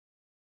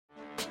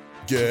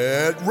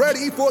Get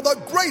ready for the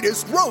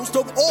greatest roast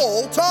of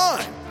all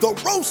time, the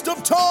Roast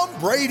of Tom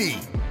Brady,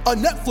 a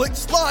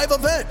Netflix live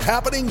event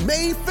happening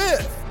May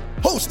 5th.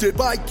 Hosted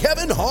by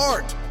Kevin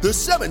Hart, the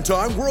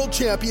 7-time world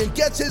champion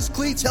gets his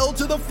cleats held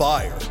to the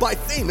fire by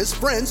famous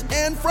friends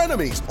and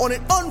frenemies on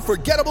an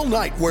unforgettable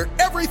night where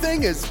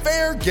everything is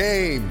fair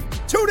game.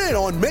 Tune in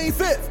on May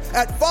 5th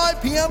at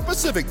 5 p.m.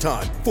 Pacific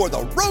time for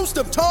the Roast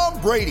of Tom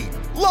Brady,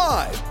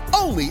 live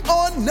only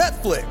on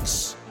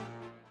Netflix.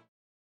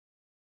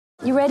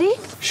 You ready?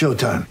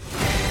 Showtime.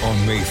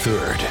 On May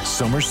 3rd,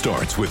 summer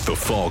starts with The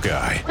Fall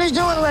Guy. Let's do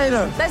it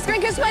later. Let's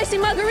drink a spicy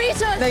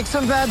margarita. Make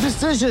some bad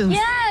decisions.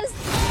 Yes!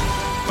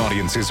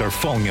 Audiences are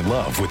falling in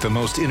love with the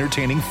most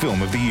entertaining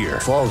film of the year.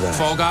 Fall Guy.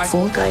 Fall Guy?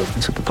 Fall guy.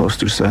 That's what the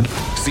poster said.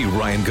 See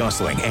Ryan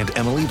Gosling and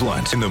Emily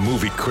Blunt in the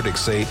movie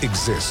critics say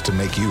exists to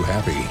make you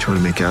happy. Trying to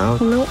make it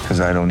out? Nope. Because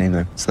I don't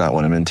either. It's not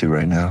what I'm into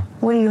right now.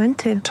 What are you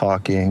into?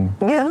 Talking.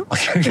 Yeah.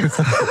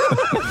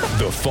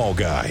 The Fall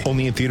Guy.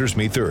 Only in theaters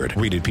May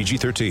 3rd. Rated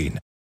PG-13.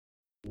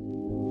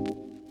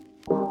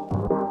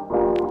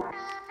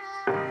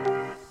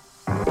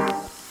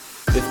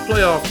 It's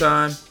playoff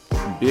time.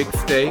 Big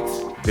stakes,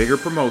 bigger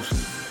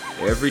promotions.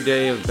 Every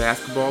day of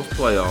basketball's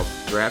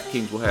playoffs,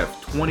 DraftKings will have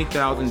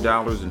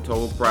 $20,000 in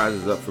total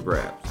prizes up for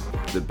grabs.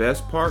 The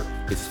best part?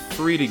 It's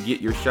free to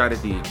get your shot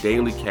at these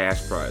daily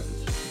cash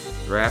prizes.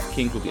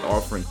 DraftKings will be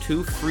offering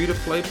 2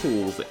 free-to-play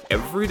pools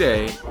every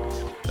day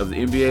of the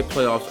NBA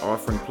playoffs,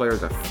 offering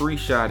players a free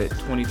shot at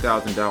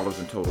 $20,000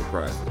 in total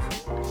prizes.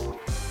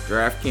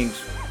 DraftKings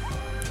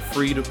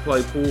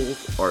free-to-play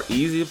pools are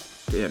easy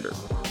to enter.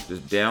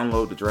 Just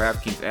download the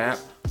DraftKings app,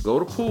 go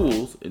to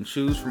pools, and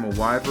choose from a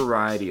wide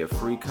variety of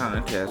free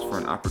contests for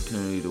an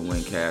opportunity to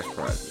win cash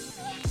prizes.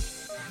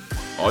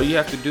 All you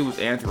have to do is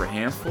answer a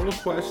handful of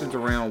questions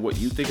around what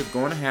you think is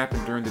going to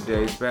happen during the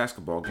day's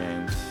basketball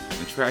games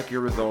and track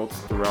your results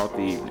throughout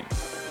the evening.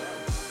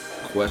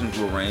 Questions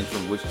will range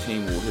from which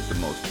team will hit the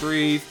most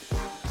threes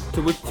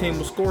to which team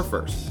will score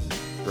first.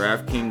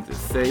 DraftKings is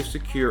safe,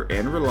 secure,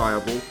 and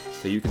reliable,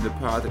 so you can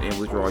deposit and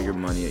withdraw your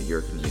money at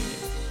your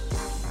convenience.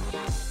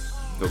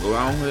 So go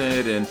out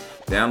ahead and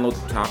download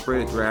the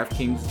top-rated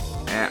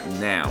DraftKings app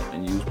now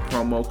and use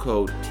promo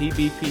code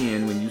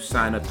TBPN when you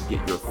sign up to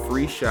get your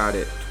free shot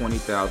at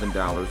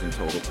 $20,000 in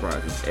total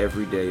prizes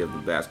every day of the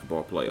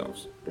basketball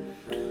playoffs.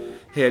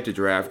 Head to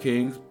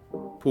DraftKings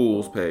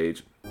Pools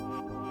page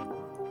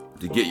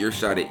to get your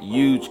shot at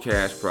huge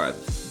cash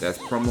prizes. That's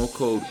promo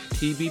code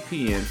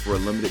TBPN for a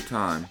limited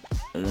time,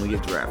 only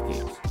at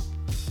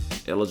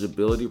DraftKings.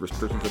 Eligibility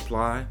restrictions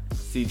apply.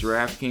 See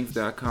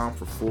DraftKings.com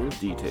for full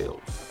details.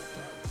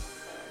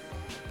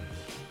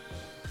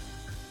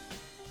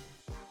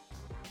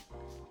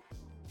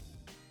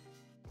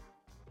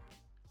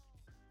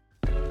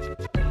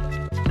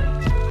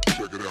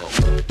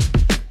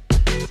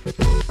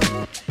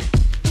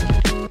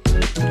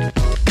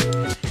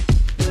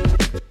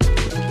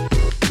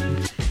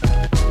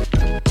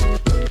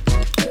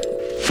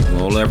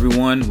 Hello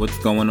everyone, what's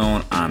going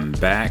on? I'm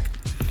back.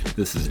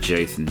 This is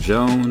Jason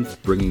Jones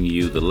bringing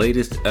you the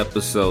latest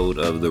episode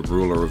of the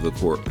Ruler of the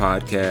Court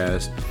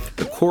podcast,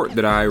 the court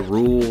that I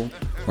rule,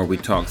 where we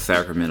talk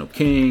Sacramento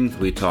Kings,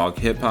 we talk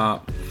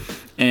hip-hop,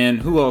 and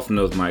who else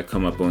knows might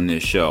come up on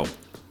this show.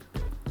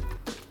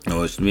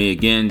 Oh, it's me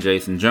again,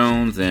 Jason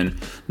Jones, and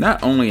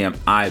not only am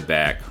I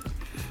back,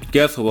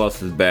 guess who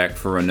else is back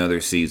for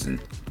another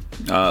season?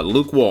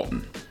 Luke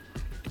Walton,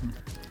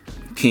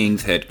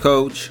 Kings head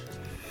coach,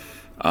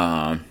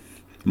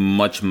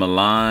 much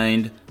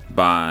maligned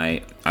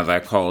by, as I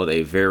call it,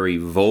 a very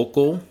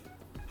vocal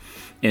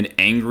and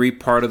angry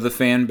part of the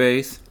fan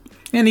base,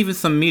 and even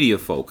some media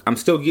folk. I'm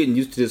still getting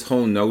used to this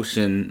whole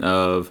notion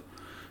of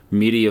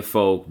media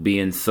folk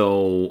being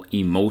so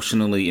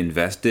emotionally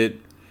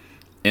invested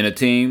in a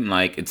team.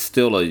 Like, it's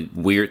still a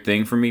weird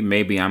thing for me.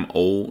 Maybe I'm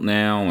old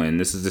now and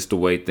this is just the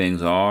way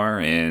things are,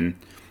 and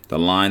the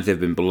lines have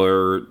been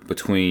blurred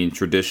between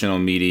traditional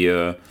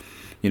media,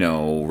 you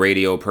know,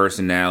 radio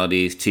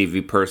personalities,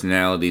 TV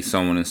personalities, so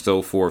on and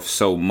so forth,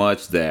 so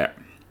much that,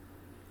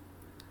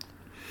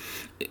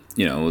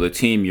 you know, the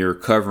team you're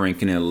covering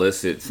can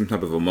elicit some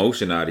type of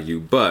emotion out of you.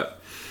 But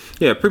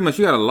yeah, pretty much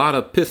you got a lot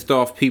of pissed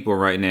off people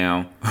right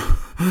now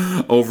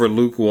over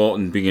Luke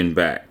Walton being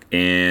back,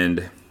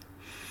 and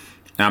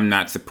I'm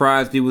not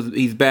surprised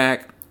he's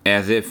back,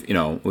 as if, you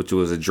know, which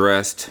was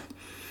addressed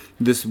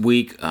this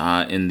week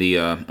in the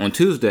on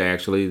Tuesday,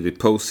 actually, the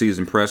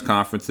postseason press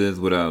conferences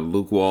with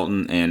Luke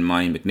Walton and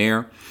Monty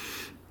McNair.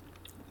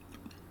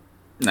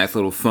 Nice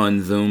little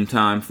fun Zoom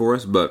time for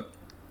us. But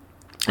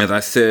as I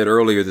said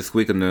earlier this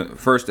week in the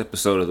first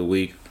episode of the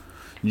week,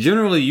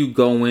 generally you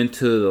go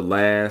into the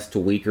last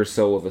week or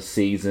so of a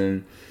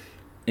season,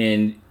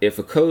 and if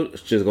a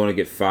coach is going to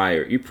get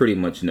fired, you pretty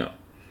much know.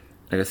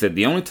 Like I said,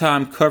 the only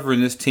time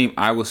covering this team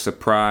I was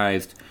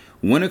surprised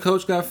when a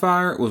coach got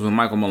fired was when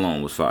Michael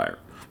Malone was fired,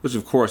 which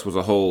of course was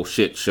a whole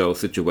shit show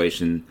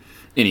situation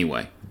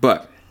anyway.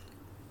 But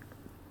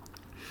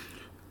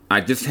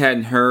I just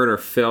hadn't heard or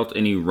felt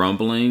any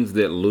rumblings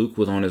that Luke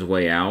was on his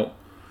way out.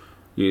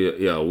 we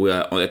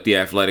at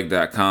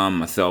theathletic.com,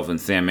 myself and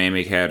Sam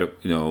Amick had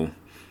the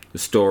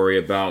story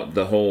about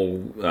the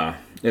whole,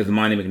 as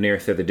Monty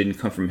McNair said, that didn't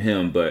come from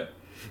him, but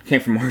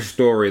came from our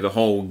story, the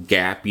whole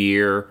gap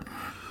year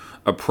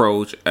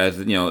approach, as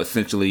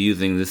essentially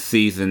using this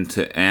season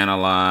to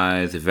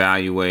analyze,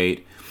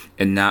 evaluate,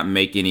 and not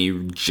make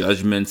any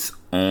judgments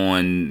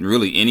on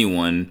really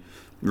anyone.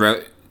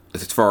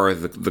 As far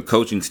as the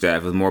coaching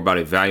staff, it was more about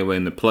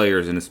evaluating the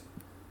players, and it's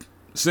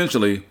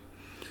essentially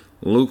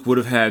Luke would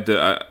have had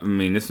to.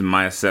 This is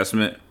my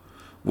assessment.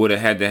 Would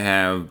have had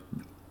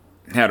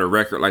a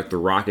record like the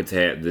Rockets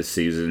had this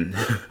season,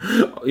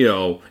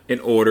 in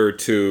order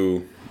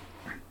to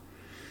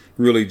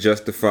really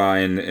justify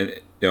and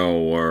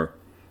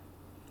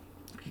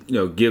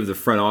give the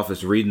front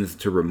office reasons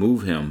to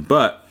remove him.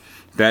 But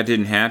that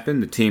didn't happen.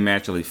 The team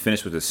actually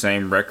finished with the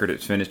same record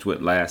it finished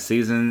with last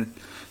season,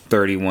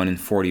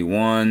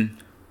 31-41.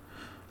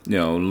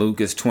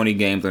 Luke is 20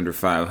 games under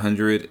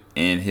 500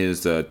 in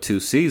his 2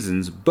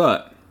 seasons,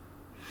 but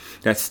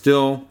that's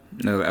still,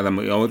 as I'm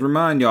always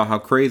remind y'all how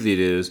crazy it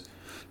is,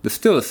 there's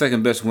still the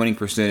second best winning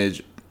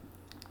percentage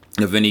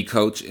of any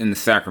coach in the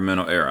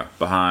Sacramento era,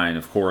 behind,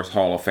 of course,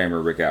 Hall of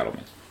Famer Rick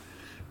Adelman.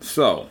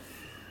 So,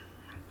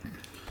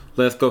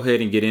 let's go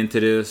ahead and get into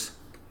this.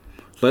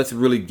 Let's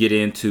really get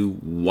into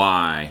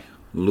why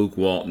Luke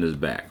Walton is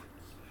back.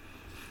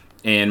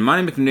 And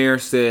Monty McNair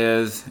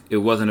says it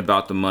wasn't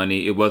about the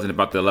money. It wasn't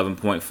about the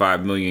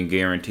 $11.5 million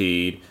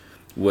guaranteed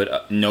with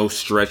no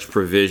stretch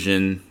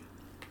provision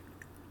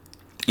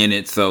in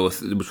it. So,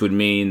 which would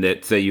mean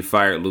that, say you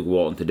fired Luke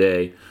Walton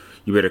today,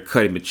 you better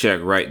cut him a check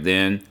right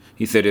then.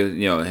 He said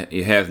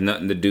it has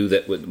nothing to do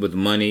with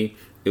money.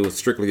 It was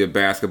strictly a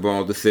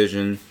basketball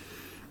decision,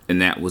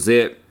 and that was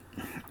it.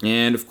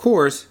 And of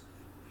course,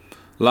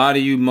 a lot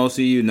of you, most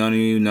of you,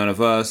 none of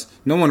us,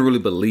 no one really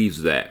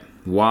believes that.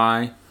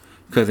 Why?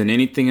 Because in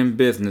anything in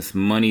business,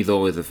 money is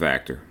always a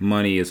factor.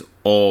 Money is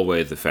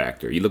always a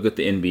factor. You look at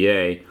the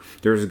NBA,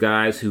 there's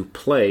guys who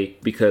play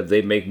because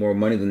they make more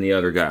money than the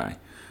other guy.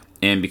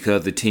 And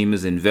because the team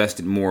has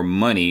invested more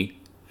money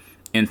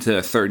into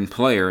a certain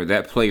player,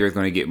 that player is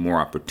going to get more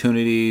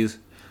opportunities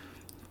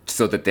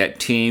so that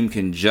team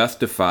can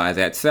justify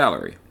that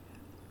salary.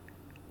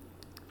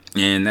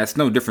 And that's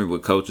no different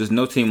with coaches.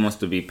 No team wants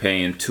to be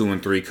paying 2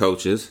 and 3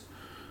 coaches.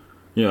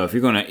 If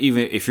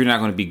you're not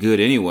going to be good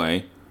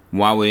anyway,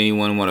 why would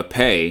anyone want to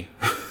pay,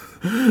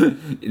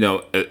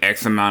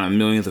 X amount of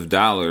millions of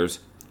dollars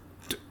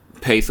to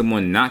pay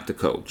someone not to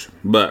coach?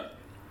 But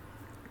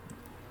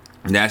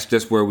that's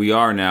just where we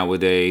are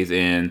nowadays.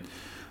 And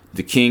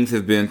the Kings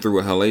have been through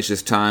a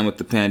hellacious time with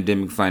the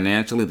pandemic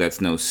financially. That's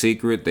no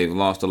secret. They've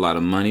lost a lot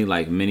of money,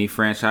 like many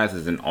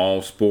franchises in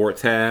all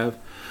sports have.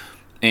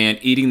 And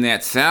eating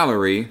that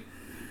salary,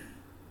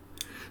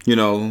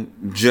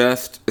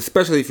 just,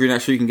 especially if you're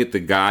not sure you can get the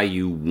guy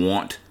you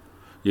want,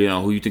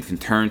 who you think can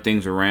turn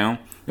things around,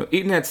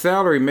 eating that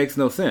salary makes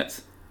no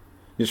sense.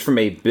 Just from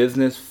a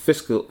business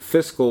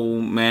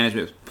fiscal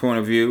management point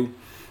of view.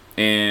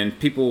 And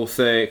people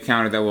will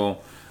counter that,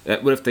 well,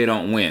 what if they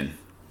don't win,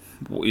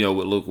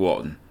 with Luke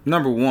Walton?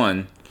 Number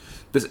one,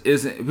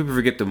 people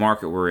forget the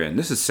market we're in.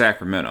 This is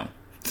Sacramento.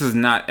 This is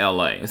not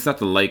LA. It's not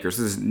the Lakers.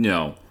 This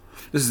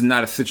is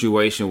not a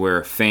situation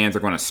where fans are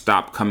going to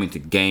stop coming to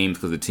games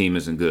because the team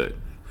isn't good.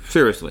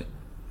 Seriously.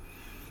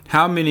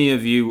 How many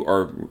of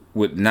you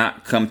would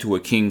not come to a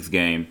Kings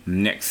game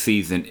next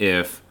season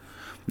if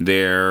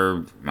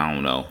they're,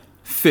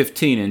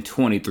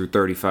 15-20 through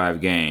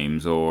 35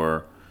 games,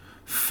 or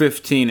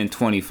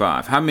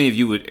 15-25? How many of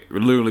you would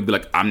literally be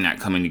like, I'm not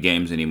coming to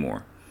games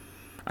anymore?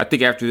 I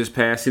think after this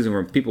past season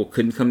where people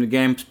couldn't come to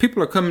games,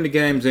 people are coming to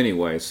games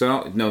anyway.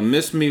 So,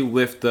 miss me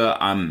with the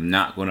I'm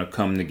not going to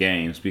come to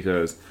games,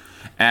 because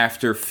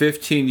after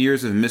 15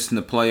 years of missing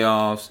the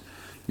playoffs,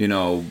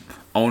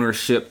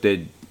 ownership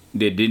that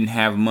didn't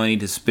have money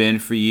to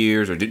spend for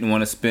years or didn't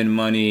want to spend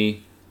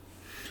money,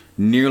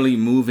 nearly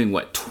moving,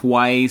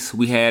 twice?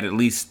 We had at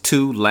least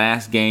 2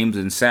 last games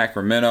in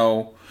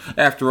Sacramento.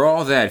 After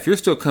all that, if you're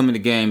still coming to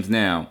games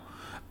now,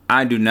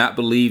 I do not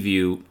believe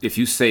you if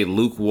you say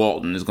Luke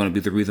Walton is going to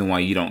be the reason why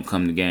you don't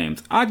come to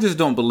games. I just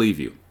don't believe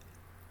you.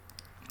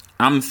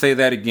 I'm going to say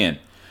that again.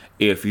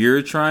 If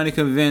you're trying to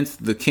convince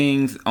the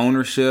Kings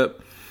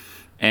ownership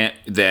and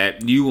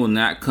that you will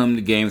not come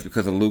to games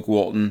because of Luke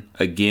Walton,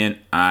 again,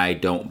 I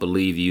don't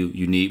believe you.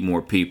 You need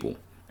more people.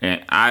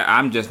 And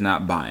I'm just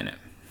not buying it.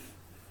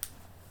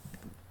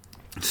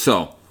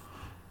 So,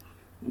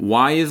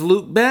 why is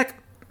Luke back?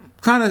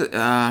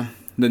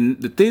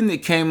 The thing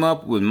that came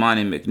up with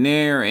Monty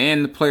McNair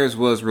and the players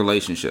was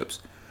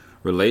relationships.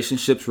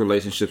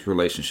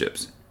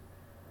 Relationships.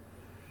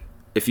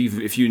 If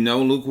you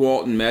know Luke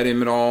Walton, met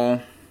him at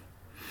all,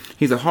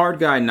 he's a hard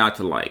guy not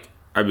to like.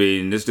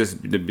 This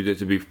just to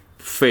be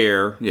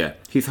fair, yeah,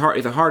 he's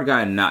a hard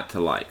guy not to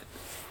like.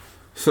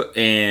 So,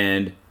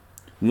 and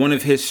one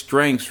of his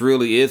strengths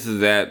really is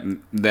that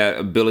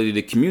ability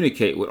to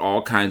communicate with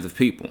all kinds of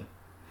people.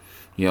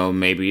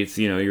 Maybe it's,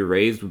 you're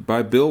raised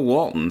by Bill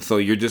Walton, so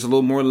you're just a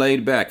little more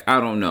laid back.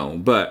 I don't know.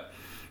 But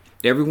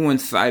everyone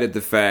cited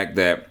the fact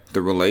that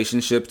the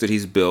relationships that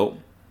he's built,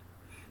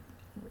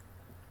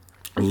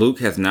 Luke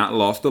has not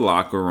lost the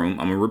locker room.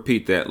 I'm going to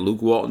repeat that.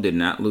 Luke Walton did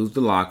not lose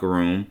the locker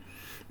room.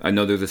 I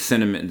know there's a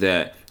sentiment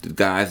that the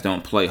guys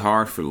don't play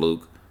hard for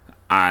Luke.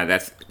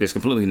 That's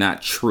completely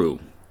not true.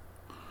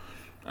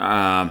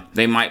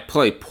 They might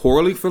play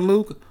poorly for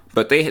Luke,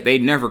 but they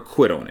never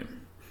quit on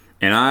him.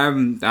 And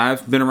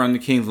I've been around the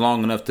Kings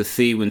long enough to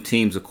see when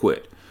teams have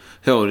quit.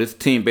 Hell, this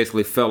team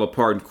basically fell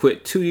apart and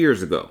quit 2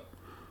 years ago.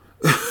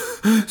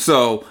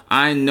 So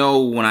I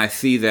know when I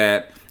see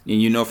that,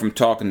 and from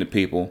talking to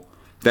people,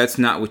 that's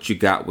not what you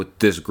got with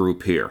this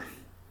group here.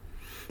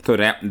 So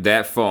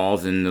that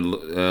falls in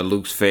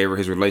Luke's favor,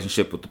 his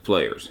relationship with the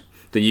players.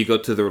 Then you go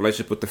to the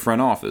relationship with the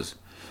front office.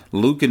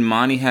 Luke and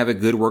Monty have a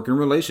good working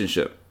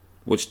relationship,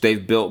 which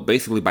they've built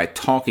basically by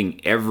talking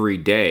every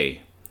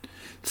day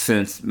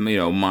since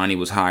Monty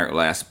was hired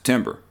last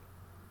September.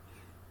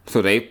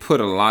 So they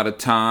put a lot of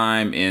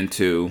time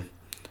into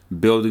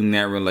building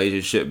that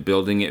relationship,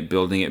 building it.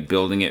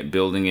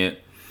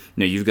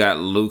 You've got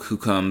Luke, who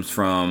comes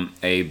from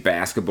a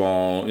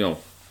basketball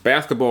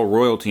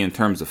royalty in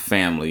terms of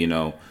family.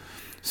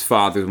 His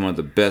father is one of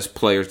the best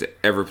players to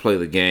ever play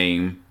the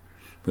game.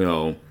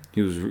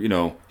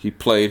 He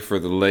played for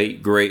the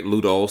late great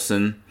Lute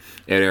Olson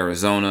at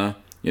Arizona.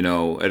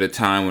 At a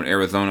time when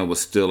Arizona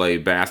was still a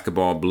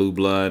basketball blue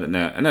blood. And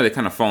I know they're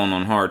kind of fallen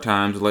on hard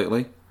times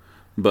lately,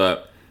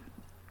 but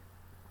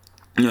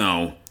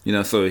so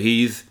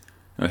he's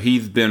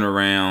been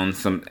around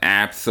some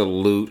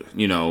absolute,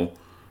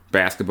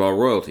 basketball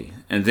royalty.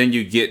 And then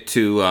you get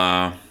to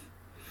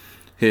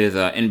his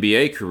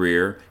NBA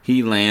career,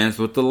 he lands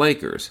with the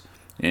Lakers.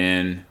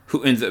 And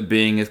who ends up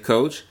being his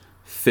coach?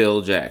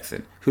 Phil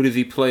Jackson. Who does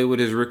he play with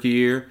his rookie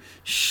year?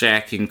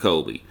 Shaq and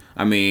Kobe.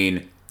 I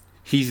mean,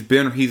 he's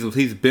been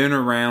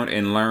around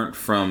and learned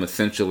from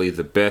essentially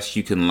the best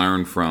you can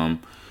learn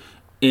from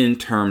in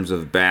terms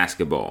of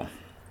basketball.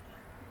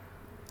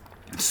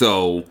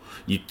 So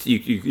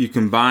you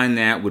combine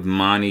that with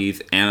Monty's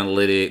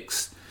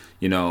analytics,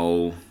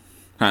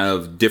 kind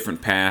of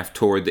different path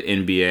toward the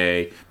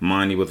NBA.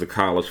 Monty was a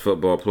college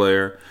football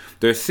player.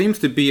 There seems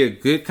to be a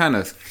good kind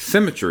of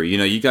symmetry.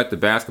 You got the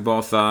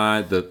basketball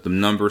side, the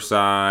number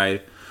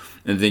side,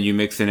 and then you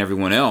mix in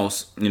everyone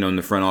else, in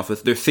the front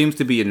office. There seems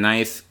to be a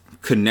nice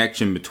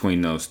connection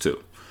between those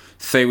two.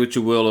 Say what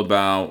you will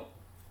about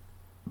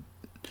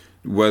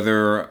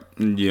whether,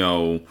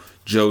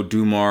 Joe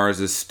Dumars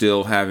is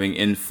still having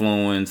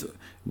influence,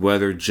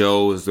 whether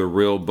Joe is the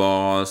real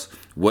boss,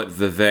 what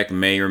Vivek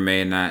may or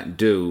may not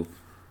do.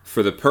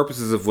 For the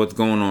purposes of what's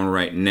going on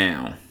right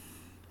now,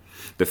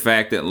 the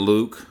fact that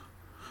Luke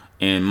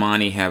and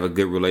Monty have a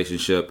good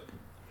relationship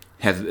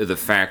is a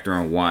factor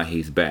on why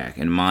he's back.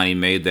 And Monty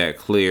made that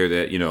clear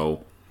that,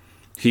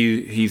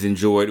 he's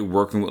enjoyed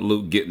working with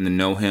Luke, getting to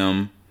know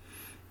him,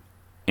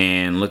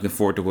 and looking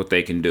forward to what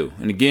they can do.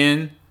 And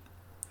again,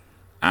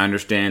 I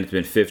understand it's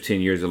been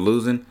 15 years of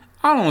losing.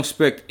 I don't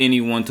expect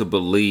anyone to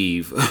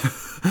believe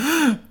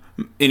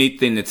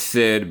anything that's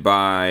said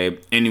by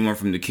anyone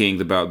from the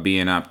Kings about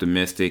being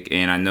optimistic.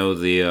 And I know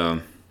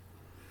the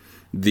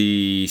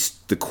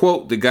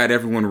quote that got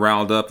everyone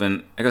riled up.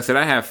 And like I said,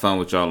 I have fun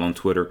with y'all on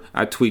Twitter.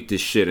 I tweet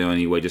this shit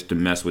anyway just to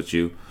mess with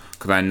you,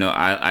 because I know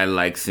I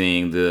like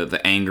seeing the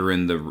anger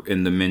in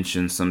the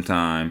mentions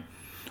sometime.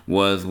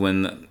 Was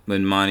when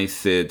Monty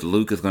said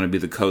Luke is going to be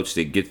the coach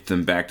that gets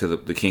them back to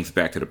the Kings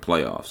back to the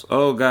playoffs.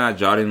 Oh God,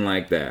 y'all didn't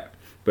like that.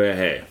 But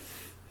hey,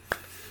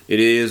 it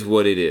is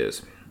what it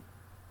is.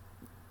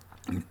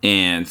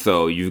 And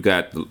so you've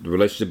got the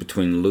relationship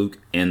between Luke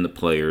and the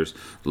players,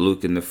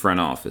 Luke and the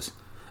front office.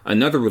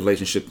 Another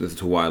relationship as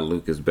to why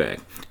Luke is back.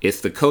 It's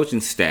the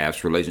coaching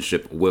staff's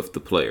relationship with the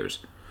players.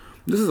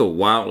 This is a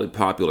wildly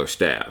popular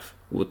staff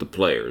with the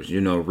players.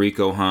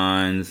 Rico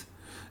Hines.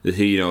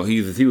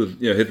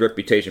 His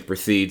reputation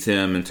precedes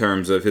him in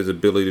terms of his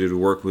ability to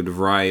work with a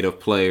variety of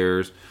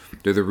players.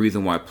 They're the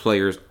reason why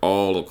players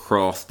all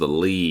across the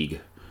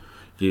league,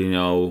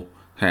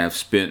 have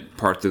spent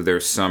parts of their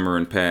summer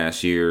in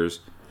past years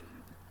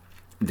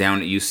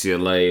down at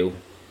UCLA,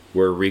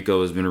 where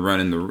Rico has been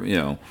running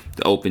the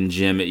open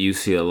gym at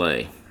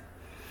UCLA.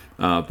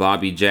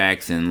 Bobby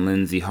Jackson,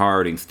 Lindsey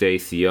Harding,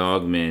 Stacey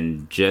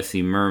Augmon,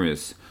 Jesse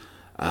Mermis,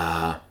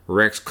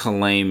 Rex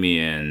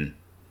Kalamian.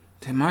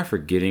 Am I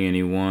forgetting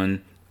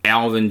anyone?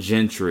 Alvin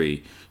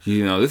Gentry.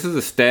 This is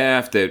a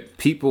staff that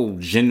people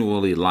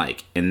genuinely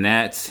like, and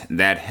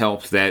that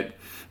helps.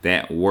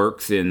 That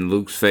works in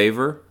Luke's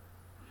favor,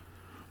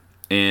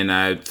 and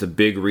it's a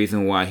big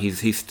reason why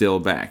he's still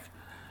back.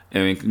 I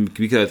mean,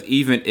 because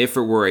even if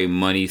it were a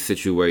money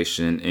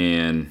situation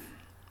and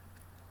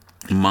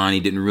Monty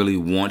didn't really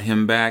want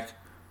him back,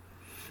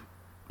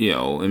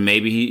 and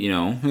maybe he,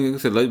 like I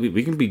said,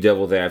 we can be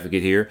devil's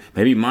advocate here.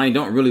 Maybe Monty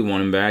don't really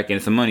want him back, and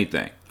it's a money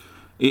thing.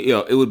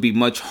 It would be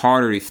much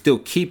harder to still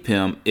keep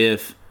him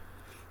if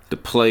the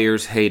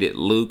players hated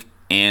Luke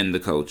and the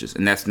coaches,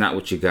 and that's not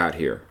what you got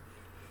here.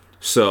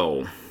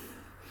 So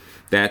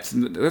that's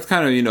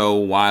kind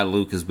of why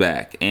Luke is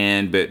back.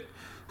 But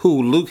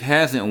who Luke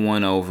hasn't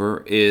won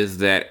over is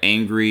that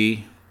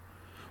angry,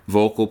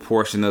 vocal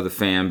portion of the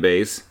fan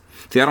base.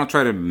 See, I don't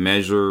try to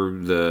measure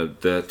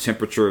the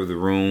temperature of the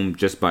room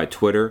just by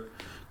Twitter,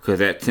 because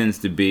that tends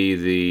to be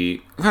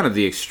the kind of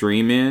the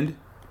extreme end.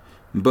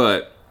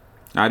 But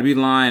I'd be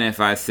lying if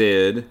I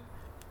said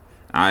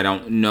I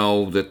don't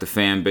know that the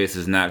fan base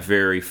is not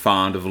very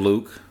fond of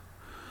Luke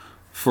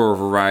for a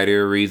variety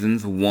of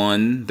reasons.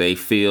 One, they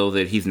feel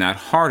that he's not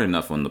hard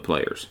enough on the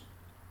players.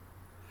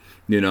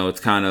 It's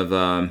kind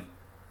of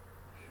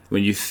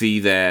when you see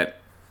that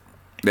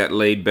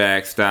laid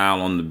back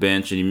style on the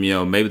bench, and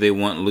maybe you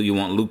want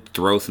Luke to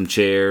throw some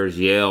chairs,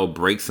 yell,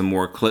 break some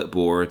more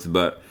clipboards,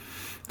 but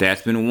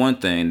that's been one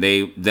thing.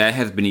 That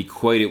has been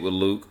equated with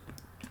Luke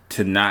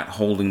to not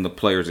holding the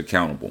players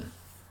accountable.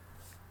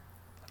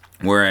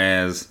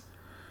 Whereas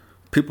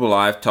people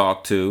I've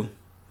talked to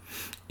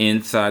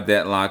inside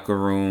that locker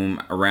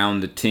room, around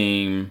the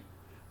team,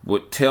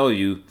 would tell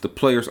you the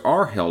players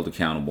are held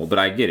accountable. But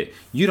I get it.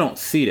 You don't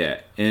see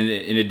that. And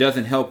it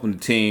doesn't help when the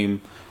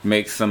team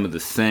makes some of the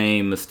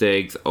same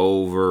mistakes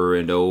over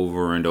and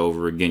over and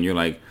over again. You're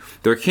like,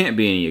 there can't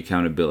be any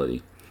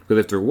accountability.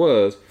 Because if there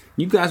was,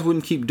 you guys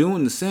wouldn't keep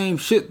doing the same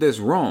shit that's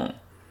wrong.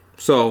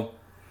 So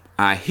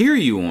I hear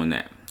you on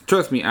that.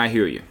 Trust me, I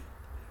hear you.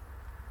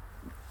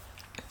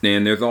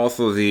 And there's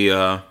also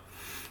the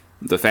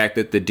fact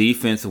that the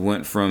defense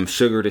went from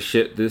sugar to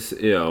shit this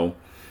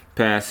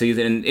past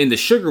season, and the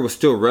sugar was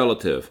still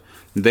relative.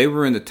 They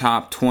were in the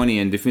top 20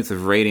 in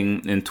defensive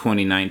rating in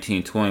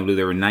 2019-20. I believe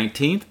they were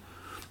 19th,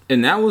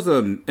 and that was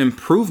an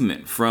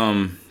improvement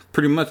from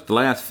pretty much the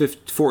last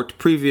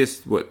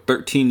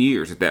 13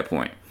 years at that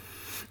point.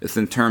 It's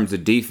in terms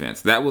of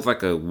defense. That was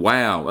like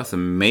wow, that's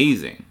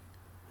amazing.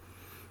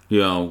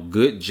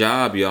 Good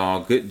job,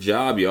 y'all. Good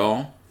job,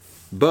 y'all.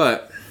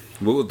 But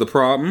what was the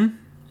problem?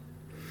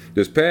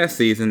 This past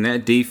season,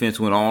 that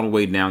defense went all the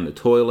way down the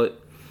toilet.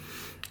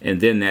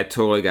 And then that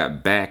toilet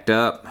got backed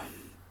up.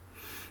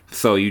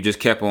 So you just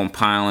kept on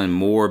piling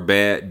more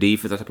bad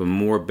defense on top of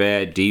more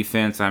bad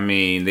defense. I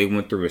mean, they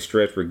went through a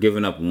stretch where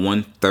giving up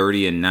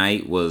 130 a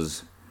night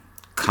was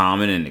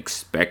common and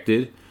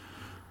expected.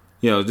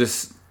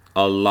 Just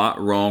a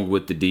lot wrong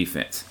with the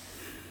defense.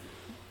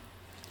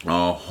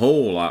 A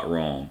whole lot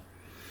wrong.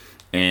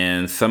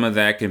 And some of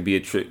that can be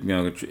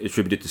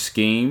attributed to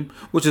scheme,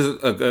 which is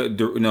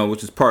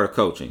which is part of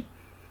coaching.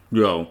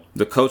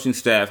 The coaching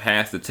staff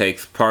has to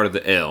take part of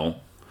the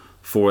L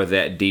for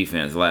that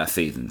defense last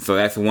season. So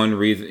that's one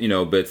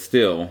reason, but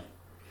still,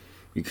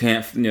 you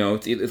can't,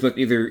 it's much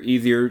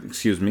easier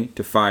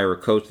to fire a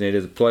coach than it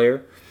is a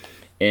player.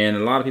 And a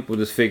lot of people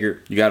just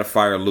figure you got to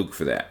fire Luke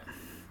for that.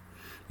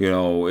 People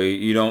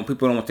don't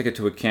want to take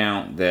into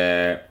account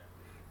that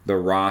the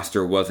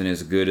roster wasn't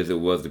as good as it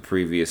was the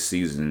previous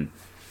season.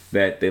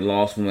 That they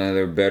lost one of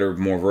their better,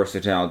 more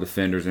versatile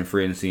defenders in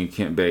free agency,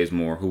 Kent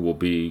Bazemore, who will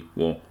be,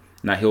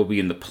 he'll be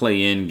in the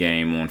play-in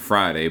game on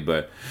Friday,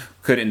 but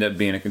could end up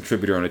being a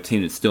contributor on a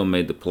team that still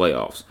made the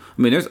playoffs.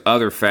 I mean, there's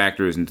other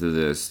factors into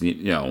this,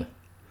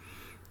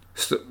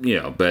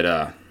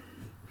 but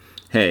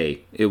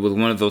hey, it was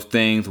one of those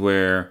things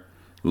where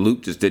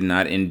Luke just did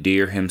not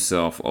endear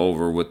himself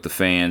over with the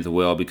fans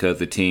well because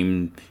the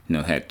team,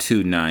 had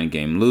 2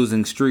 9-game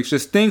losing streaks.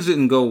 Just things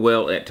didn't go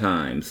well at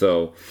times.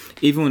 So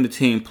even when the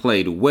team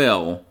played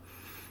well,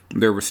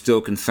 there were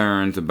still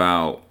concerns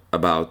about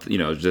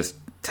just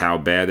how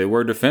bad they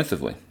were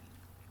defensively.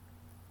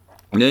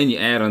 And then you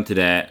add onto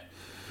that,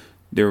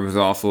 there was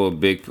also a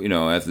big,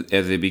 as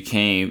it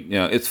became,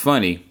 it's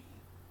funny.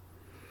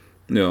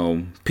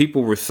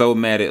 People were so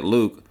mad at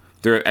Luke.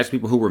 There are actually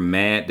people who were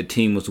mad the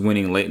team was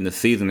winning late in the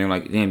season. They're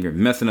like, damn, you're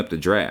messing up the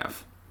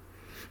draft.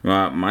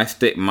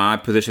 My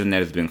position on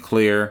that has been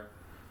clear.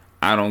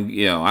 I don't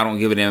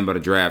give a damn about a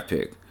draft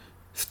pick.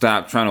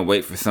 Stop trying to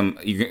wait for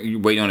you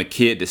wait on a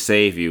kid to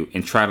save you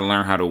and try to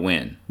learn how to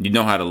win. You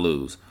know how to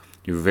lose.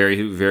 You're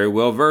very, very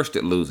well versed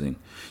at losing.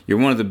 You're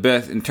one of the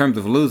best in terms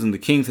of losing. The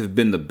Kings have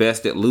been the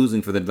best at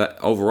losing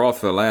overall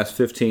for the last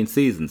 15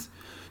 seasons.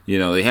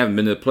 They haven't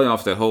been to the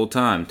playoffs that whole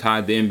time.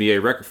 Tied the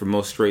NBA record for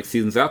most straight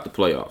seasons out the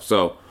playoffs.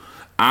 So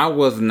I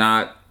was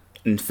not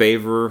in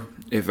favor,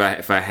 if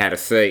I had to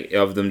say,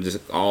 of them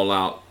just all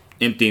out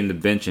emptying the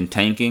bench and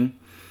tanking.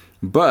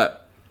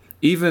 But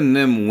even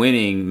them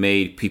winning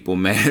made people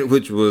mad,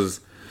 which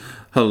was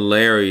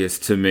hilarious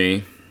to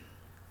me.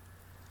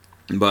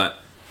 But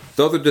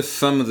those are just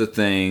some of the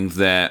things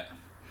that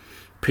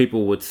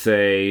people would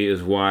say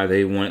is why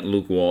they want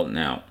Luke Walton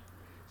out.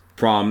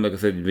 Problem, like I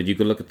said, but you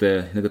can look at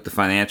the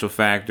financial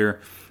factor.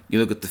 You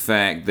look at the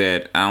fact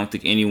that I don't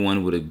think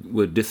anyone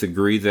would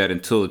disagree that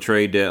until the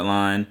trade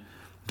deadline,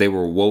 they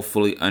were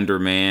woefully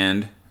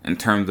undermanned in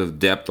terms of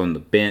depth on the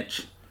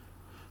bench,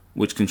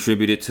 which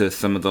contributed to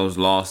some of those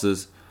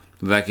losses.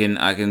 I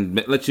can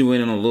let you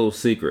in on a little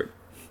secret.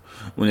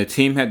 When the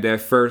team had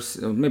that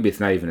first, maybe it's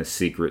not even a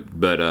secret,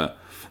 but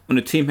when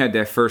the team had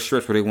that first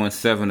stretch where they won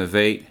 7 of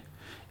 8.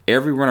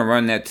 Everyone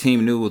around that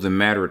team knew it was a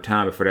matter of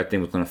time before that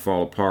thing was going to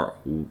fall apart.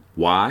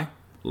 Why?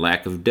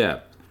 Lack of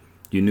depth.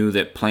 You knew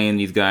that playing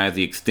these guys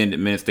the extended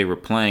minutes they were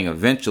playing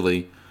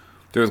eventually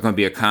there was going to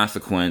be a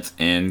consequence,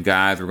 and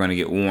guys were going to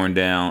get worn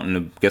down.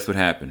 And guess what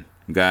happened?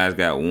 Guys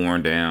got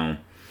worn down.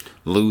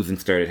 Losing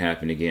started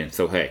happening again.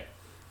 So, hey,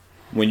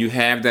 when you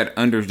have that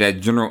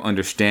general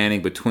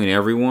understanding between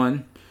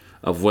everyone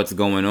of what's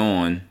going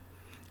on,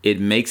 it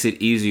makes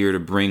it easier to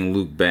bring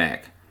Luke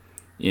back.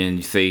 And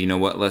you say, you know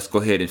what, let's go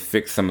ahead and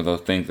fix some of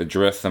those things,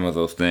 address some of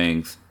those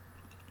things,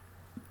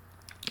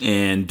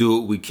 and do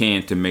what we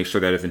can to make sure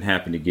that doesn't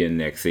happen again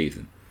next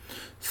season.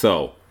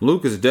 So,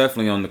 Luke is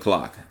definitely on the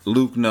clock.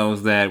 Luke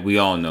knows that. We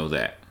all know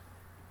that.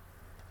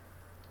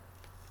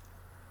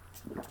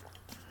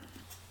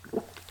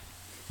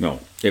 No.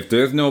 If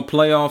there's no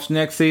playoffs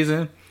next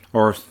season,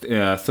 or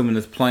assuming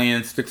this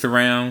plan sticks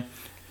around,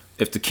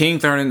 if the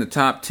Kings aren't in the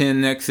top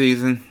 10 next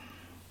season,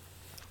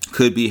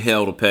 could be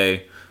hell to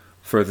pay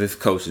for this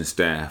coaching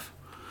staff.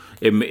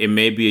 It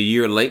may be a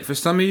year late for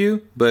some of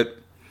you, but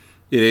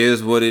it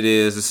is what it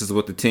is. This is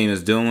what the team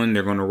is doing.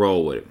 They're going to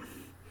roll with it.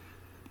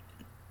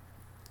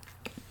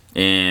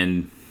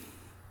 And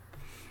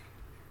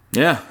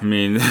yeah, I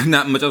mean,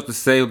 not much else to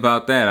say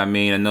about that. I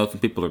mean, I know some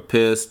people are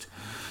pissed.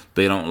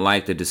 They don't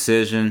like the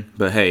decision,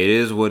 but hey, it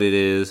is what it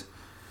is.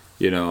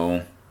 You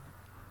know,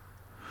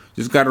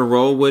 just got to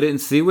roll with it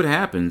and see what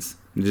happens.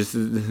 Just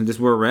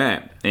where we're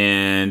at.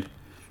 And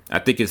I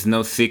think it's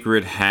no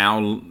secret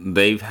how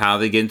they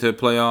get into the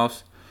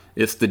playoffs.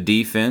 It's the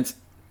defense.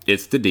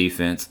 It's the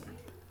defense.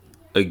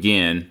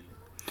 Again,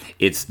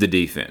 it's the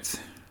defense.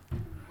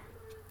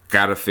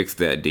 Gotta fix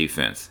that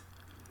defense.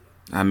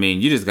 I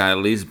mean, you just gotta at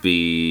least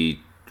be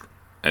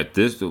at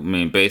this. I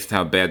mean, based on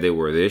how bad they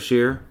were this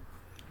year,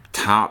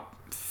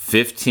 top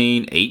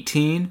 15,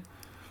 18.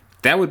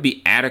 That would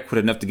be adequate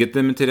enough to get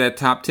them into that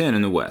top 10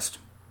 in the West.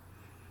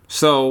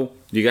 So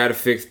you gotta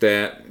fix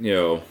that, you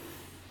know.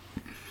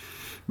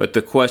 But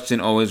the question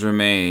always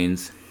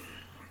remains: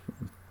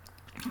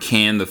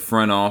 can the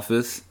front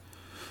office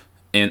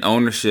and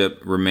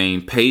ownership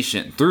remain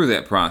patient through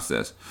that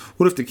process?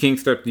 What if the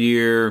Kings start the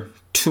year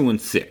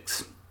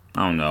 2-6?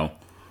 I don't know,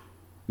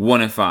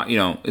 1-5. You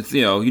know, it's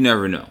you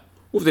never know.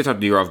 What if they start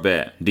the year off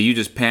bad? Do you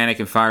just panic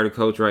and fire the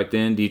coach right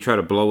then? Do you try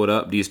to blow it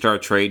up? Do you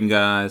start trading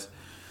guys?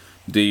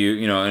 Do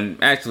you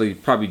and actually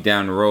probably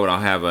down the road I'll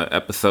have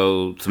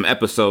some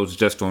episodes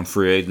just on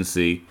free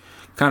agency,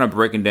 kind of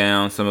breaking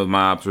down some of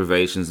my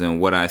observations and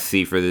what I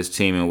see for this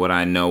team and what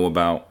I know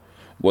about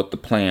what the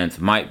plans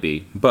might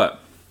be. But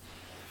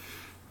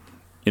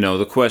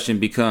the question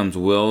becomes,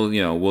 will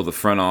the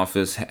front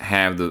office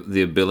have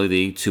the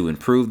ability to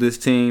improve this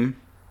team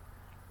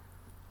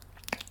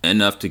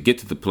enough to get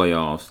to the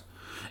playoffs,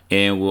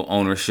 and will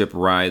ownership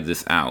ride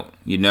this out?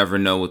 You never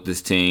know with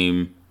this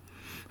team.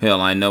 Hell,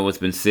 I know it's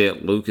been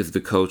said Luke is the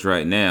coach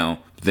right now.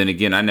 But then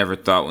again, I never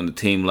thought when the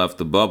team left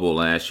the bubble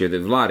last year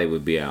that Vlade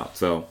would be out.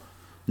 So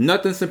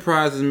nothing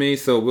surprises me,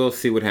 so we'll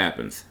see what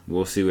happens.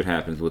 We'll see what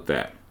happens with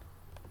that.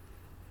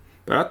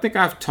 But I think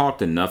I've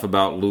talked enough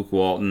about Luke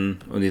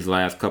Walton on these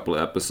last couple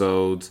of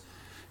episodes,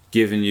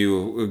 giving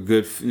you a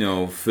good,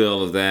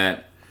 feel of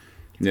that.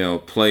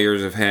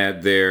 Players have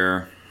had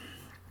their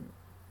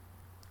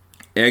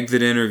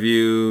exit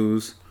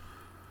interviews.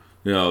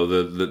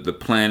 The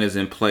plan is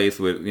in place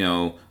with,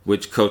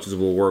 which coaches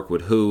will work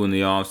with who in the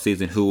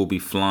offseason, who will be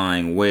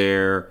flying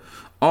where,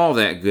 all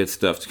that good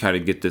stuff to kind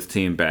of get this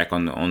team back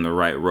on the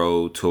right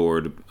road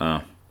toward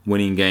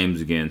winning games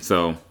again.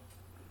 So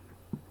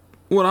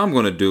what I'm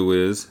going to do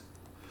is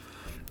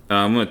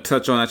I'm going to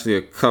touch on actually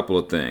a couple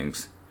of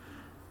things.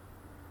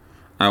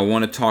 I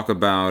want to talk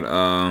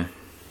about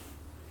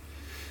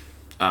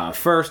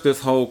first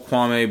this whole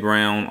Kwame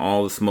Brown,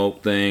 all the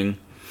smoke thing.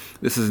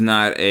 This is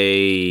not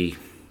a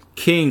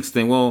Kings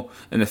thing. Well,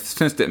 in the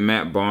sense that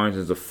Matt Barnes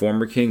is a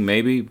former King,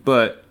 maybe.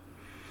 But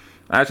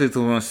I actually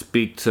want to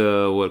speak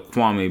to what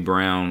Kwame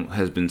Brown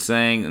has been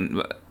saying,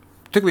 and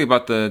particularly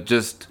about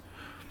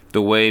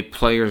the way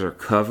players are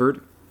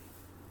covered.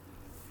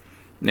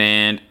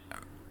 And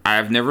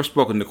I've never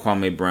spoken to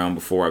Kwame Brown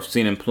before. I've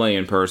seen him play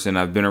in person.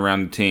 I've been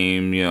around the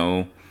team,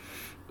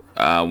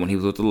 when he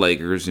was with the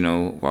Lakers,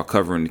 while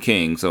covering the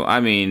Kings. So,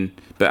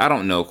 but I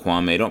don't know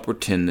Kwame. I don't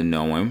pretend to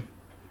know him.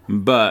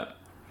 But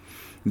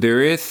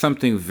there is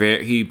something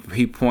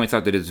he points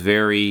out that is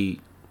very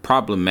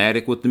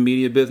problematic with the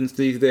media business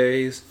these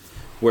days,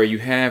 where you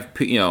have,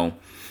 this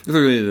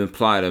really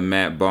apply to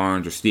Matt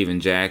Barnes or Steven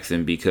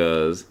Jackson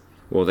because,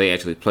 well, they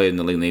actually played in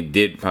the league and they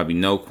did probably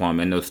know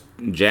Kwame. I know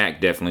Jack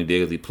definitely did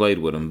because he played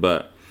with him.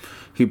 But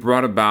he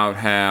brought about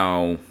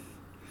how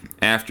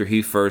after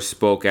he first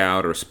spoke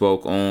out or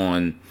spoke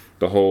on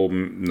the whole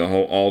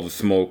all the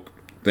smoke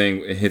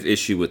thing, his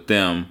issue with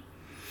them,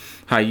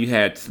 how you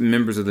had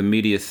members of the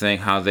media saying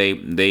how they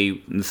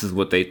this is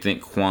what they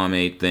think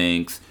Kwame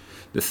thinks,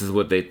 this is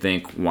what they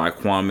think why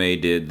Kwame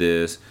did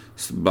this,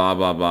 blah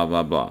blah blah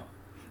blah blah.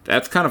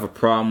 That's kind of a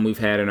problem we've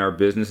had in our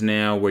business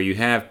now, where you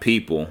have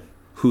people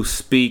who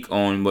speak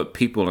on what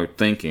people are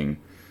thinking,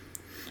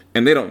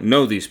 and they don't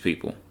know these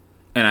people.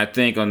 And I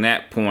think on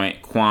that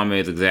point, Kwame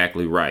is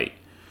exactly right.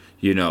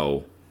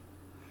 You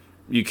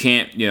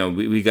can't,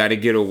 we got to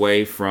get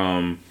away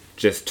from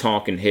just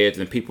talking heads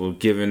and people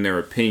giving their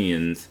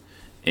opinions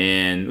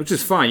and which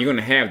is fine. You're going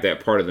to have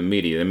that part of the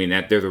media. I mean,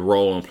 that there's a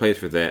role in place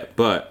for that,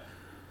 but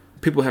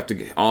people have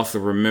to also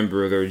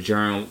remember their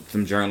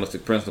some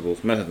journalistic principles.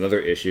 That's another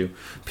issue.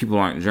 People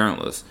aren't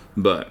journalists,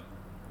 but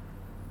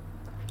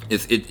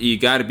you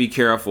got to be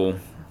careful,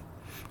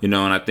 and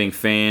I think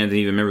fans and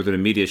even members of the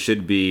media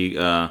should be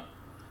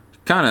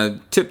kind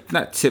of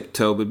not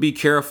tiptoe, but be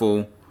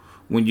careful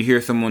when you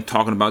hear someone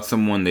talking about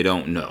someone they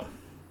don't know.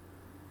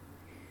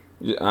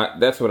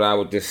 That's what I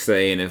would just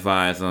say and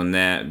advise on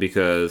that,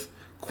 because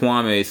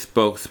Kwame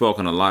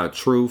spoken a lot of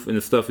truth in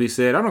the stuff he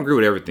said. I don't agree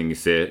with everything he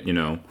said,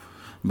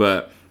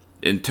 but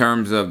in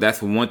terms of,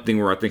 that's one thing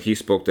where I think he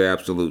spoke the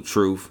absolute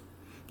truth,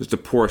 just a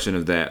portion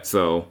of that.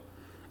 So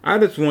I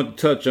just want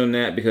to touch on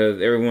that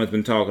because everyone's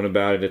been talking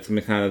about it. It's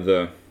been kind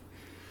of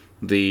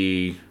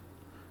the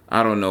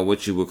I don't know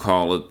what you would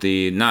call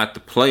it, not the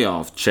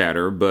playoff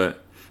chatter,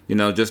 but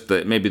just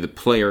maybe the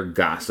player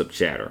gossip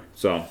chatter.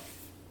 So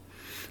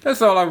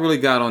that's all I really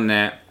got on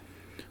that.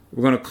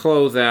 We're gonna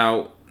close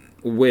out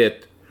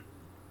with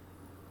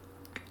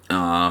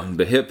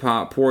the hip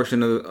hop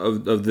portion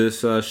of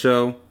this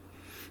show.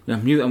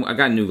 I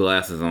got new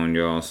glasses on,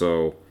 y'all,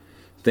 so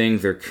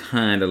things are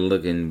kind of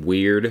looking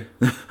weird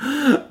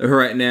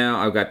right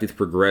now. I've got these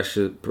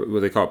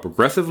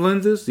progressive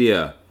lenses,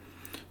 yeah.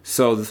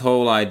 So this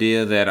whole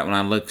idea that when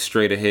I look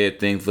straight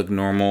ahead, things look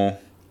normal,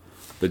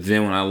 but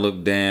then when I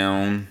look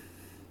down,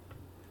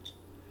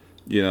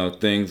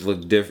 things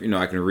look different.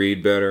 I can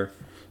read better.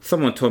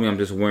 Someone told me I'm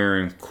just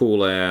wearing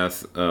cool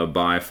ass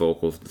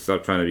bifocals.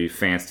 Stop trying to be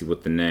fancy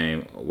with the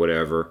name,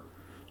 whatever.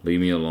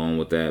 Leave me alone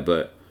with that.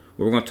 But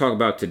what we're going to talk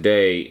about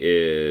today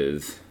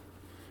is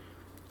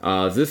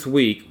this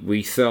week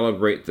we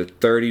celebrate the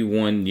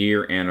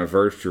 31-year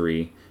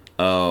anniversary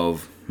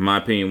of, in my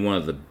opinion, one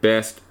of the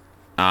best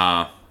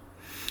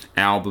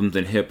albums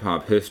in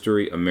hip-hop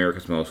history,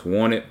 America's Most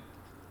Wanted.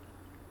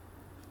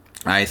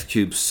 Ice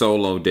Cube's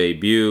solo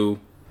debut.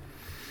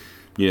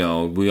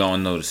 We all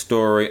know the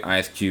story.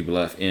 Ice Cube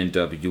left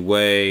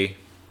NWA.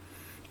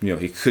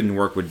 He couldn't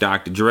work with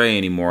Dr. Dre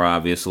anymore,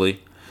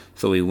 obviously.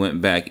 So he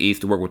went back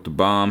east to work with the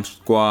Bomb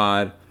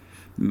Squad.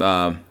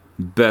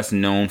 Best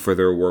known for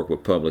their work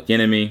with Public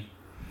Enemy.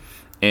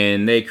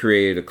 And they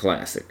created a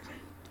classic.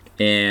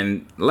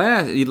 And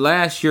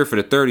last year for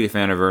the 30th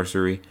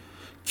anniversary,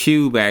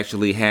 Cube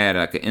actually had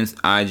like an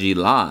IG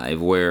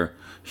Live where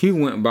he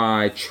went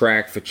by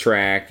track for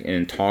track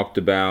and talked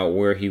about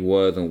where he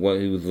was and what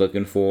he was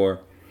looking for.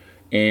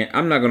 And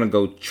I'm not going to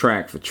go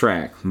track for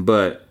track,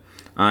 but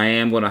I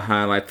am going to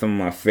highlight some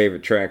of my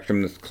favorite tracks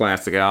from this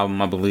classic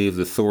album. I believe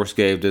The Source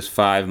gave this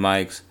 5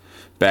 mics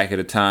back at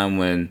a time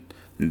when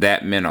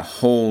that meant a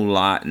whole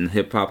lot in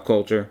hip-hop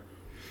culture.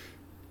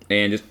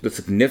 And just the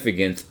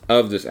significance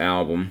of this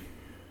album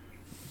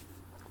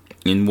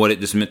and what it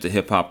just meant to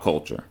hip-hop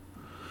culture.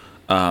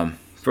 I'm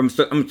going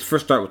to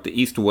first start with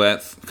the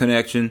East-West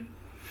connection.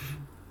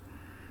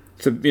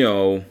 So,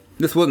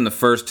 this wasn't the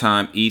first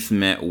time East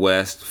met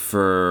West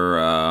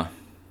for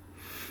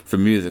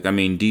music. I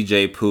mean,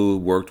 DJ Pooh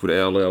worked with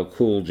LL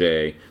Cool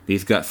J.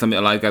 These guys, a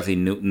lot of guys, he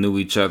knew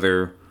each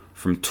other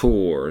from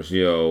tours,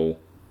 So,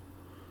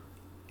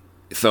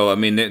 I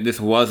mean, this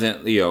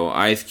wasn't,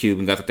 Ice Cube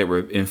and guys that they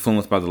were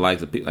influenced by the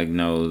likes of, Big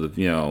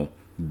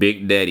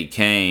Daddy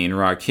Kane,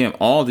 Rakim.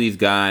 All these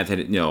guys had,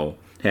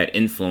 had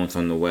influence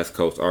on the West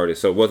Coast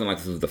artists. So it wasn't like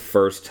this was the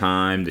first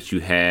time that you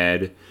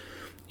had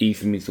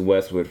East meets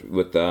West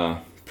with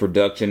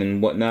production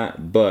and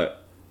whatnot.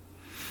 But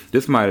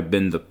this might have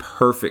been the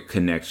perfect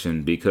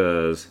connection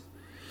because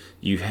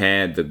you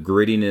had the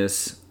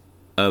grittiness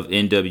of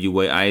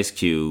NWA Ice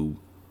Cube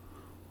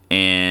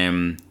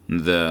and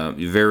the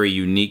very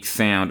unique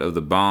sound of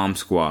the Bomb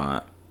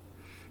Squad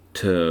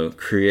to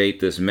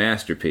create this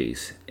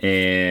masterpiece.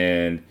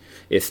 And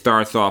it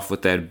starts off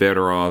with that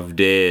Better Off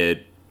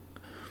Dead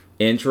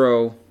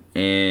intro,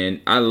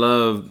 and I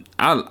love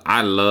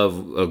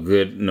a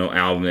good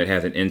album that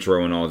has an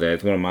intro and all that.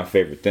 It's one of my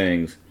favorite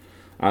things.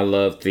 I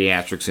love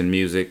theatrics and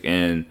music,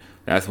 and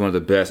that's one of the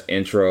best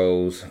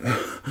intros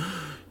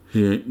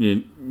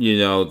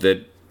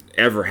that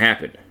ever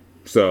happened.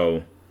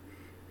 So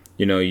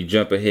you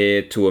jump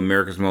ahead to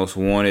America's Most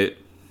Wanted.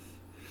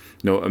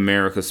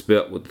 America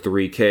spelt with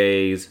 3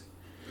 Ks.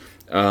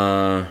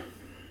 America's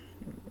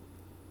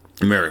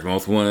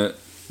Most Wanted.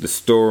 The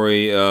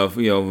story of,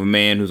 a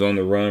man who's on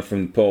the run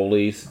from the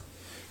police.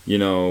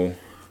 3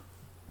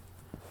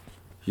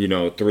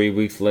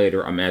 weeks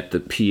later, I'm at the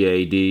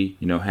PAD.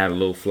 Had a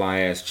little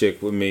fly-ass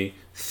chick with me.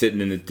 Sitting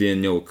in the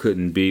den, it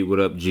couldn't be. What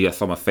up, G? I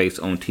saw my face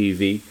on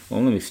TV.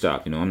 Well, let me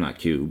stop. I'm not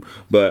Cube.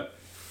 But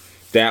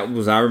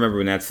I remember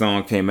when that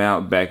song came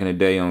out back in the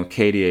day on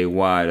KDAY,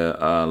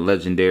 the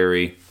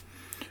legendary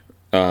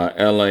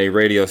LA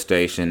radio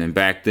station. And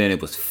back then,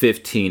 it was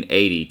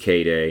 1580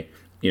 KDAY,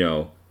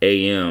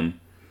 AM.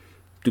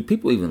 Do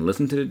people even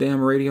listen to the damn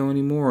radio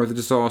anymore, or is it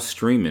just all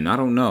streaming? I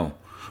don't know.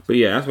 But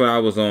yeah, that's what I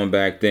was on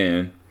back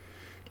then.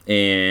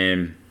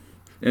 And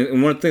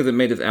one of the things that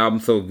made this album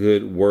so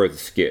good were the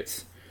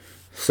skits.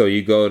 So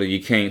you go to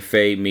You Can't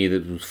Fade Me,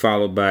 that was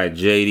followed by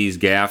JD's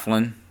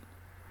Gafflin.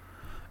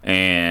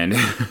 And,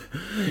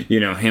 you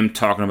know, him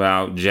talking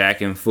about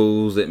jacking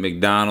fools at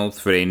McDonald's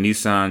for their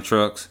Nissan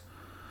trucks.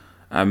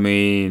 I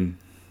mean,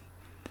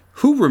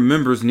 who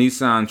remembers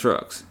Nissan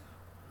trucks?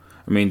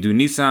 I mean, do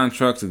Nissan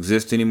trucks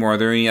exist anymore? Are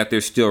there any out there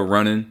still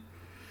running?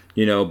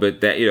 You know, but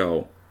that, you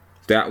know,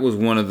 that was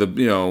one of the,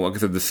 you know, like I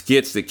said, the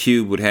skits that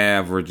Cube would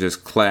have were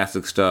just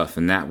classic stuff.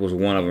 And that was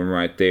one of them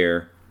right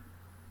there.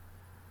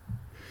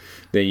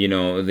 Then,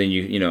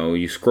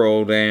 you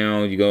scroll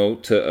down, you go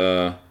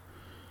to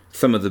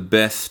some of the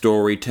best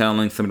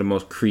storytelling, some of the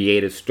most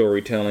creative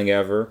storytelling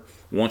ever.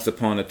 Once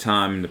Upon a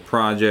Time in the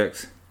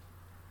Projects.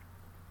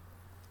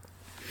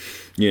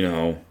 You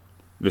know,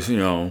 just, you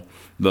know,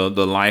 the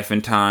life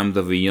and times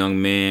of a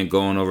young man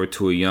going over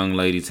to a young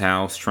lady's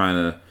house, trying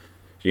to,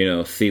 you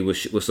know, see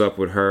what's up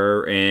with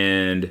her.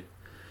 And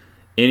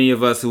any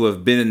of us who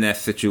have been in that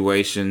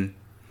situation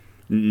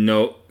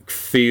can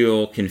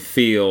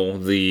feel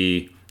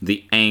the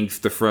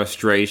angst, the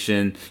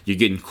frustration. You're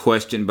getting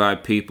questioned by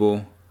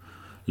people.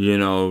 You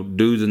know,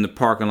 dudes in the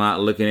parking lot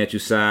looking at you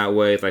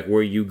sideways, like,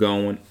 where you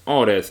going?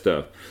 All that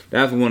stuff.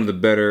 That's one of the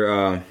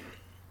better,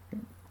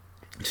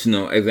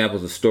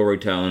 examples of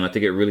storytelling. I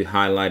think it really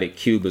highlighted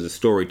Cube as a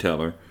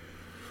storyteller.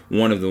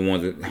 One of the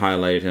ones that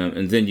highlighted him.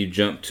 And then you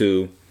jump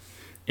to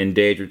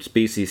Endangered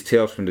Species,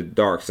 Tales from the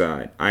Dark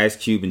Side. Ice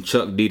Cube and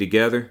Chuck D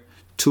together.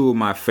 Two of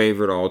my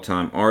favorite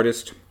all-time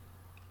artists.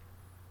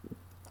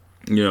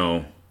 You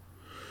know,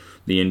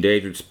 the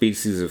endangered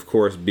species, of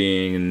course,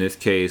 being, in this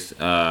case,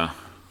 young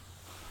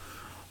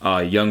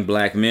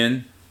black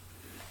men.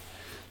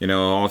 You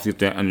know, also you have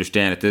to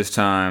understand at this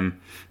time,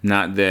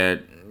 not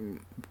that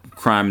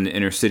crime in the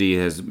inner city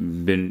has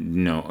been,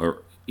 you know,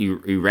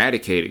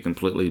 eradicated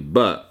completely,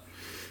 but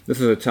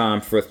this is a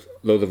time for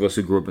those of us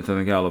who grew up in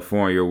Southern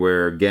California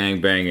where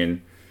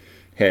gangbanging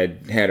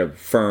had a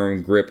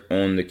firm grip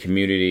on the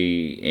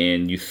community,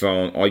 and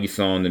all you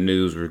saw in the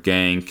news were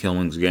gang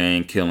killings.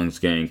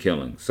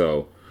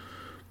 So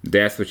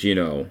that's what you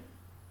know.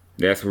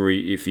 That's where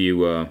if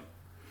you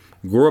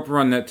grew up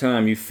around that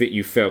time,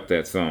 you felt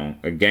that song,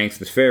 A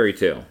Gangsta's Fairy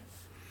Tale.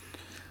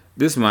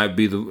 This might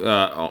be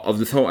of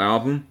this whole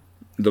album,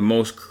 the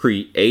most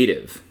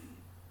creative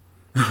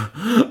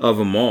of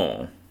them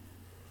all.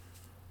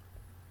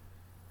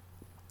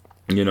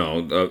 You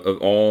know, of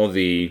all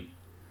the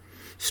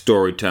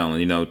storytelling,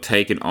 you know,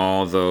 taking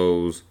all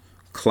those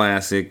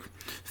classic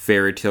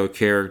fairy tale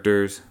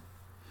characters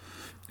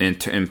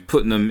and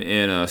putting them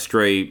in a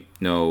straight,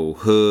 you know,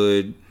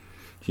 hood,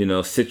 you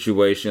know,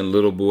 situation.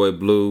 Little Boy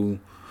Blue,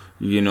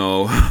 you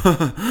know,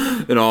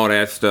 and all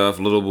that stuff.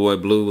 Little Boy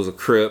Blue was a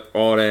Crip,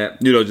 all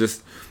that, you know,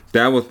 just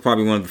that was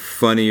probably one of the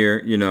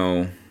funnier, you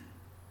know,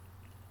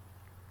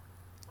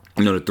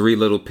 the Three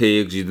Little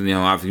Pigs. You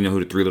know, obviously you know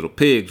who the Three Little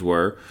Pigs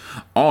were.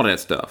 All that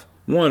stuff.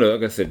 One of the,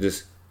 like I said,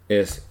 this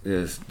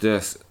is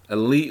just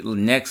elite,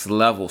 next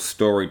level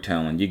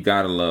storytelling. You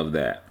gotta love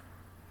that.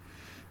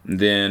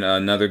 Then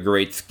another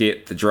great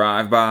skit, The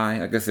Drive-By.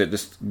 Like I said,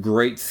 just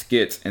great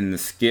skits, and the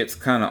skits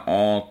kind of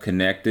all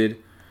connected.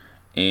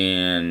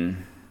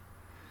 And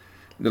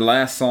the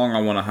last song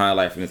I want to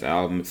highlight from this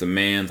album, it's A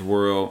Man's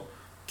World.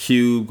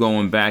 Cube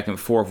going back and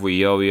forth with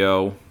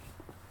Yo-Yo.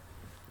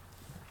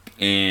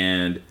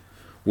 And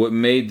what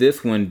made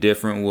this one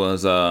different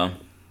was,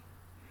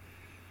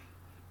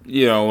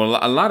 you know,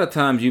 a lot of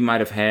times you might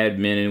have had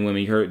men and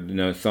women, you heard, you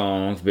know,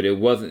 songs, but it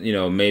wasn't, you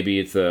know, maybe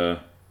it's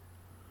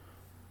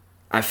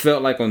I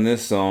felt like on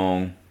this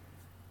song,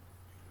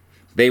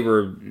 they're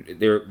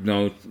you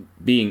know,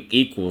 being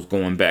equals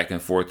going back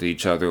and forth to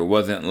each other. It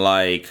wasn't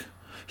like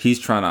he's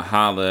trying to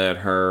holler at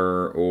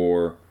her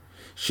or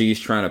she's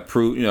trying to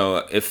prove, you know,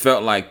 it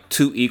felt like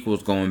two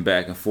equals going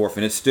back and forth.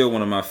 And it's still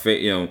one of my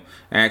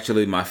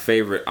actually my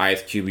favorite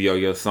Ice Cube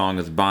Yo-Yo song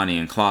is Bonnie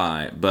and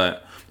Clyde,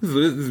 but this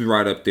is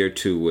right up there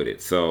too with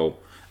it. So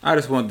I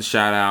just wanted to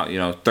shout out, you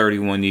know,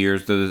 31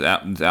 years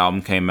that this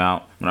album came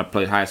out. When I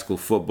played high school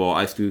football,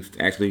 I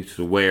used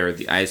to wear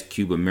the Ice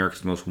Cube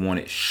America's Most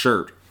Wanted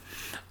shirt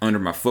under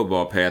my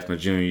football pads my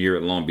junior year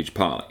at Long Beach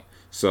Poly.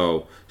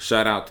 So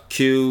shout out to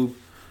Cube.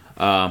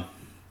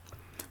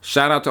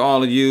 Shout out to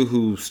all of you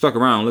who stuck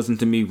around and listened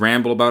to me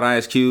ramble about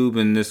Ice Cube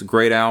and this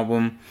great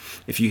album.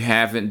 If you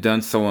haven't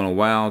done so in a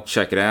while,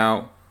 check it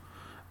out.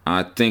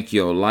 I think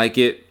you'll like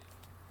it.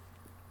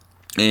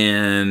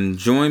 And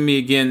join me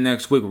again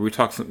next week where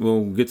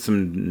we'll get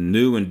some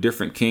new and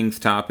different Kings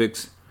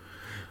topics.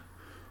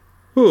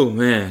 Oh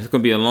man, it's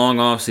gonna be a long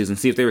off season.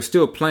 See, if they were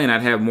still playing,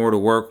 I'd have more to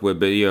work with.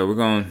 But yeah, we're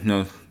gonna, you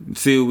know,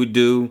 see what we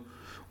do.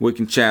 We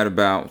can chat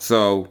about.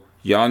 So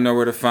y'all know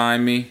where to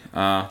find me.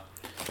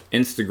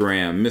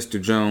 Instagram,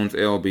 Mr. Jones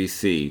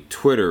LBC.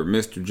 Twitter,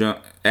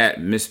 at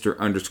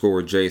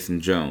Mr.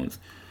 Jason Jones.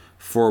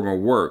 For my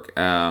work,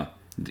 at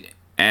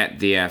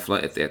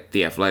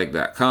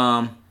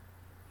theathletic.com.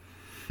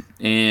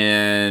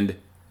 And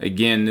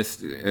again, this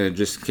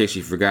just in case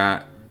you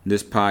forgot,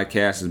 this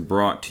podcast is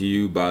brought to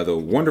you by the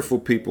wonderful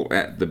people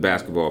at the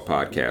Basketball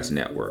Podcast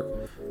Network.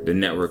 The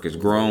network has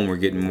grown. We're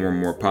getting more and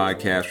more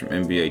podcasts from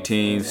NBA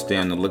teams. Stay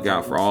on the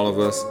lookout for all of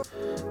us.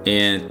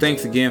 And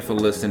thanks again for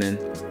listening.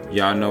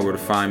 Y'all know where to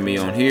find me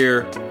on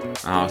here.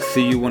 I'll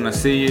see you when I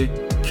see you.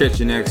 Catch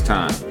you next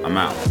time. I'm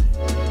out.